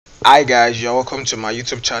Hi guys, you're welcome to my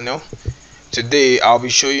YouTube channel. Today I'll be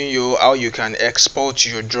showing you how you can export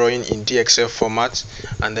your drawing in DXF format,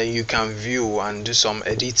 and then you can view and do some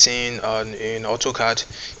editing in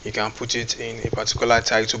AutoCAD. You can put it in a particular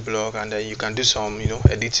title block, and then you can do some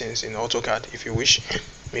editings in AutoCAD if you wish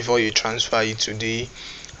before you transfer it to the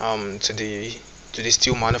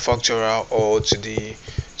steel manufacturer or to the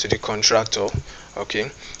contractor.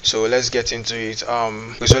 Okay, so let's get into it.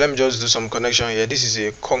 So let me just do some connection here. This is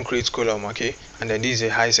a concrete column, okay, and then this is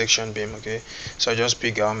a high section beam. Okay, so I just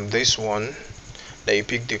pick this one, then you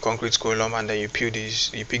pick the concrete column, and then you pick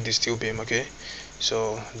the steel beam. Okay,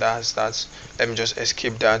 so that's that. Let me just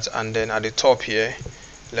escape that, and then at the top here,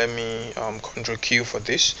 let me Ctrl Q for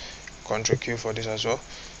this, Ctrl Q for this as well.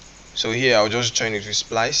 So here I'll just join it with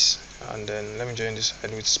splice, and then let me join this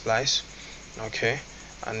side with splice. Okay,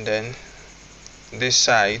 and then this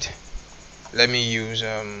side, let me use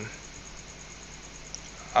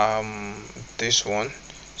this one.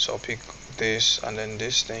 So I'll pick this and then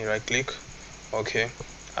this, then you right click. Okay,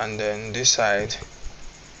 and then this side,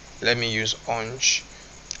 let me use Unch,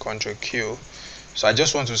 Ctrl Q. So I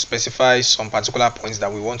just want to specify some particular points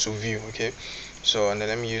that we want to view. Okay, so and then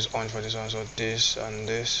let me use Unch for this one. So this and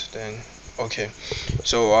this, then okay,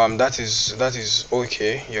 so that is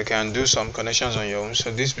okay. You can do some connections on your own. So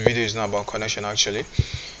this video is not about connection actually.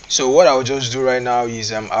 So what I'll just do right now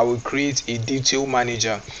is I will create a detail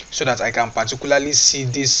manager so that I can particularly see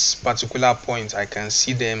this particular point. I can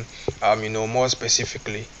see them more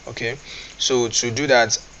specifically. Okay, so to do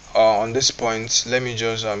that, on this point, let me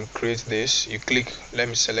just create this. You click, let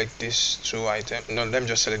me select this two item, no, let me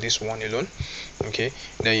just select this one alone. Okay,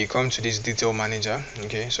 then you come to this detail manager.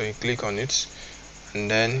 Okay, so you click on it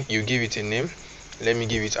and then you give it a name. Let me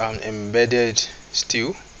give it embedded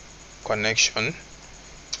steel connection,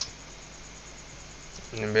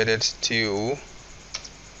 embedded steel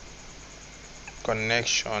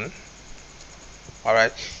connection. All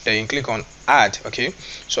right, then you click on add. Okay,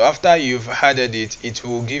 so after you've added it, it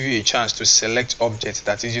will give you a chance to select object.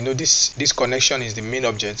 That is, this connection is the main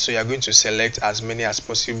object, so you're going to select as many as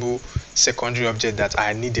possible secondary objects that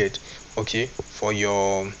are needed, okay, for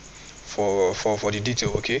your for the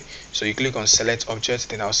detail. Okay, so you click on select object,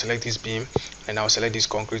 then I'll select this beam and I'll select this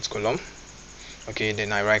concrete column. Okay,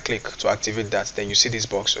 then I right click to activate that. Then you see this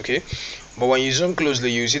box. Okay, but when you zoom closely,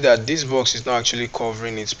 you see that this box is not actually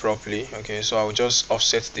covering it properly. Okay, so I'll just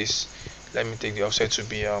offset this. Let me take the offset to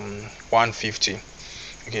be 150.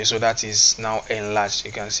 Okay, so that is now enlarged.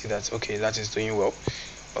 You can see that. Okay, that is doing well.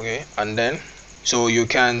 Okay, and then so you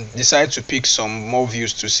can decide to pick some more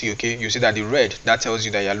views to see. Okay, you see that the red, that tells you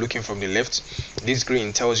that you're looking from the left. This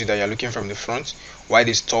green tells you that you're looking from the front, while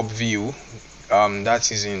this top view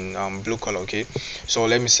that is in blue color. Okay, so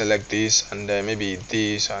let me select this, and then maybe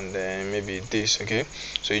this, and then maybe this. Okay,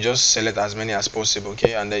 so you just select as many as possible.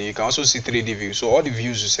 Okay, and then you can also see 3D view. So all the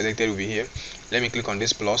views you selected will be here. Let me click on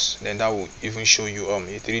this plus, then that will even show you a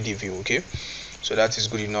 3D view. Okay, so that is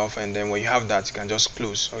good enough, and then when you have that, you can just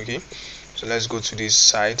close. Okay, so let's go to this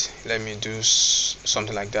side. Let me do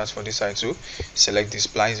something like that for this side too. Select this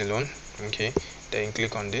splice alone. Okay, then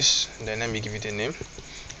click on this, then let me give it a name.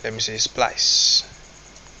 Let me say splice.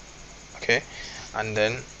 Okay, and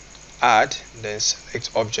then add, then select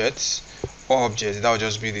objects or objects. That will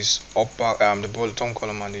just be this upper the bottom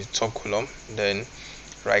column and the top column, then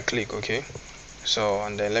right click. Okay, so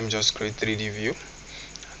and then let me just create 3D view,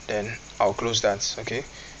 then I'll close that. Okay,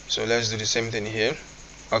 so let's do the same thing here.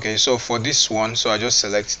 Okay, so for this one, so I just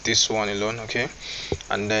select this one alone. Okay,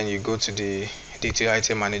 and then you go to the detail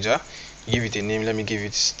item manager, give it a name. Let me give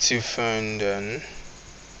it Stephen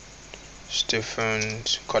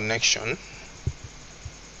connection.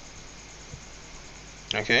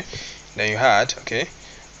 Okay, then you had. Okay,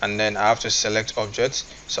 and then I have to select objects,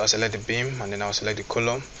 so I'll select the beam, and then I'll select the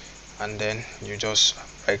column, and then you just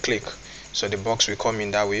right click, so the box will come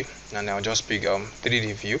in that way, and I'll just pick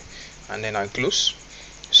 3D view, and then I close.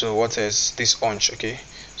 So what is this Unch? Okay,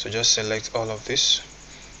 so just select all of this.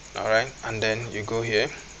 All right, and then you go here,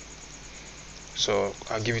 so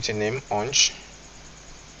I'll give it a name, Unch.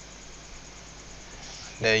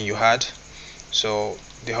 Then you had, so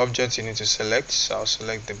the object you need to select, so I'll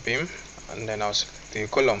select the beam, and then I'll select the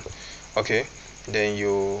column. Okay, then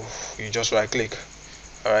you just right click.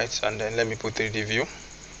 All right, and then let me put 3D view,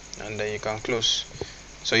 and then you can close.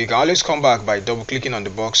 So you can always come back by double clicking on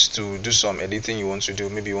the box to do some editing you want to do.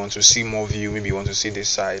 Maybe you want to see more view, maybe you want to see this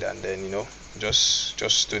side, and then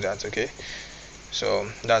just do that. Okay, so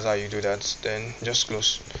that's how you do that. Then just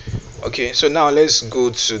close. Okay, so now let's go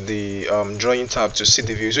to the drawing tab to see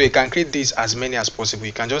the view. So you can create this as many as possible.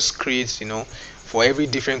 You can just create for every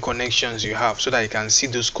different connections you have, so that you can see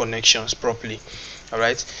those connections properly. All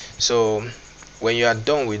right, so when you are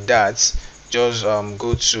done with that, just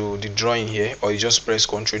go to the drawing here, or you just press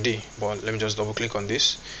Ctrl D. But let me just double click on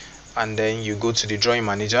this, and then you go to the drawing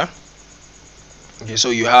manager. Okay, so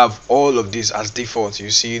you have all of these as default.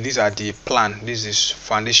 You see, these are the plan. This is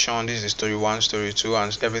foundation, this is story 1, story 2,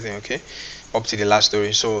 and everything. Okay, up to the last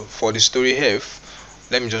story. So for the story F,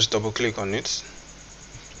 let me just double click on it.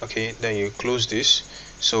 Okay, then you close this.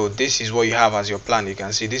 So this is what you have as your plan. You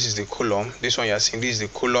can see this is the column. This one you are seeing, this is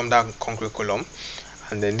the column, that concrete column,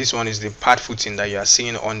 and then this one is the pad footing that you are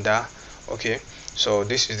seeing under. Okay, so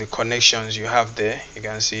this is the connections you have there. You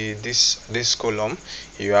can see this column,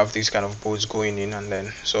 you have this kind of bolts going in, and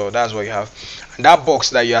then so that's what you have. And that box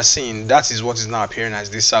that you are seeing, that is what is now appearing as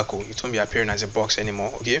this circle. It won't be appearing as a box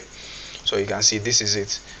anymore. Okay, so you can see this is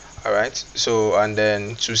it. All right, so and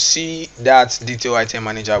then to see that detail item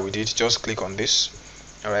manager with it, just click on this.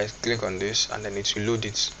 All right, click on this, and then it will load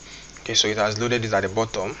it. Okay, so it has loaded it at the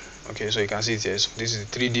bottom. Okay, so you can see it here. So this is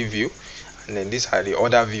the 3D view, and then these are the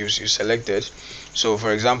other views you selected. So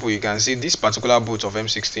for example, you can see this particular boot of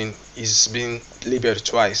M16 is being labeled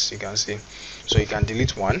twice. You can see, so you can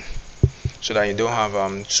delete one so that you don't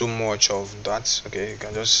have too much of that. Okay, you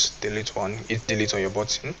can just delete one, hit delete on your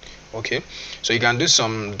button. Okay, so you can do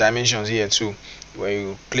some dimensions here too, where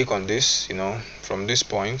you click on this, you know, from this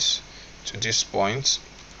point to this point,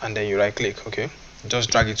 and then you right click. Okay, just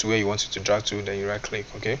drag it to where you want it to drag to, then you right click.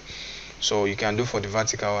 Okay, so you can do for the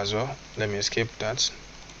vertical as well. Let me escape that.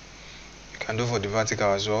 You can do for the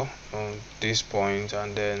vertical as well, on this point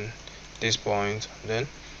and then this point, and then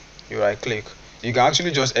you right click. You can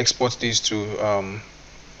actually just export this to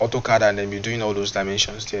AutoCAD and then be doing all those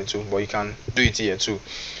dimensions there too, but you can do it here too.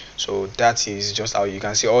 So that is just how you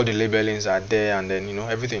can see all the labelings are there, and then you know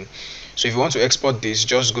everything. So if you want to export this,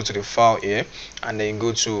 just go to the file here and then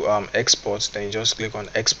go to export, then you just click on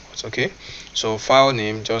export. Okay, so file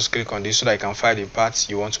name, just click on this so that you can find the parts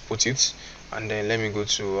you want to put it, and then let me go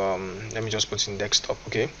to let me just put in desktop.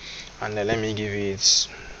 Okay, and then let me give it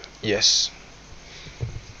yes.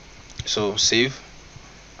 So save,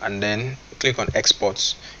 and then click on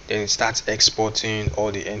export, then it starts exporting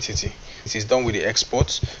all the entity. It is done with the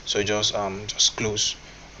export, so just close.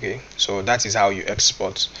 Okay, so that is how you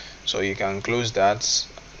export. So you can close that.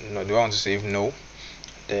 No, do I want to save? No.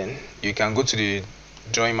 Then you can go to the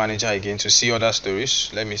drawing manager again to see other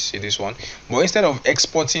stories. Let me see this one. But instead of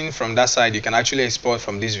exporting from that side, you can actually export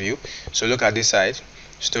from this view. So look at this side,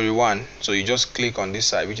 story 1. So you just click on this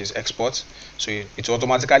side, which is export. So it will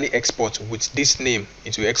automatically export with this name.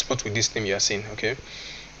 It will export with this name you are seeing. Okay,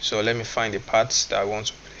 so let me find the parts that I want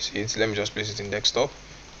to place it. Let me just place it in desktop,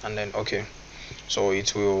 and then okay, so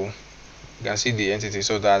it will, you can see the entity.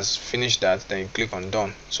 So that's finished that, then you click on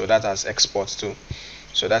done, so that has export too.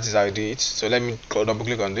 So that is how you do it. So let me double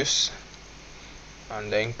click on this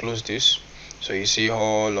and then close this, so you see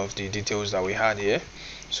all of the details that we had here.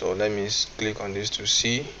 So let me click on this to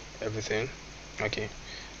see everything. Okay,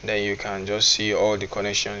 then you can just see all the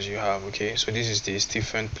connections you have. Okay, so this is the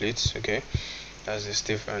Stephen plates. Okay, that's the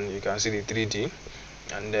Stephen. You can see the 3D,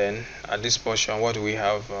 and then at this portion, what do we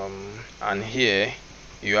have? And here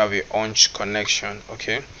you have a hunch connection.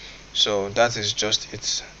 Okay, so that is just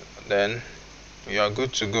it. Then you are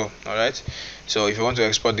good to go. All right, so if you want to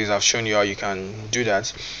export this, I've shown you how you can do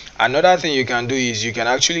that. Another thing you can do is you can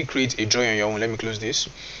actually create a drawing on your own. Let me close this.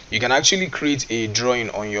 You can actually create a drawing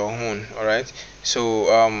on your own. All right,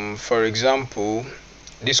 so for example,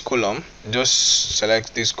 this column, just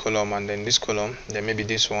select this column and then this column, then maybe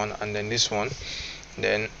this one and then this one,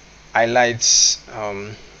 then highlight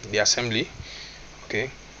the assembly. Okay,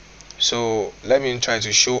 so let me try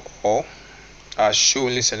to show all as show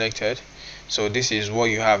only selected. So this is what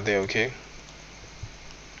you have there. Okay,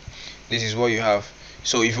 this is what you have.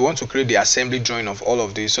 So if you want to create the assembly drawing of all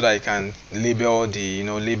of this so that you can label the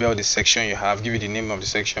label the section you have, give it the name of the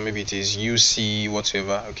section, maybe it is UC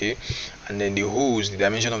whatever. Okay, and then the holes, the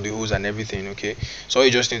dimension of the holes and everything. Okay, so all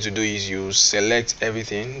you just need to do is you select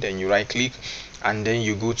everything, then you right click, and then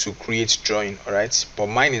you go to create drawing. All right, but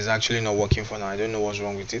mine is actually not working for now. I don't know what's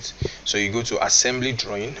wrong with it. So you go to assembly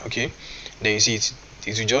drawing. Okay, then you see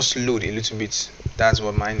it will just load a little bit. That's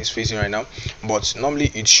what mine is facing right now, but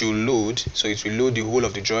normally it should load. So it will load the whole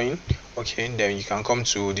of the drawing. Okay, then you can come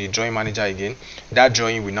to the drawing manager again. That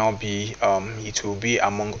drawing will now be it will be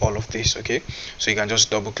among all of this. Okay, so you can just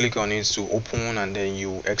double click on it to open, and then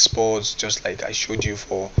you export just like I showed you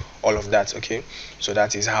for all of that. Okay, so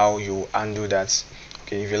that is how you undo that.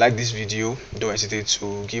 Okay, if you like this video, don't hesitate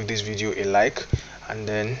to give this video a like, and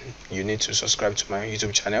then you need to subscribe to my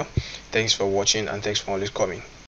YouTube channel. Thanks for watching, and thanks for always coming.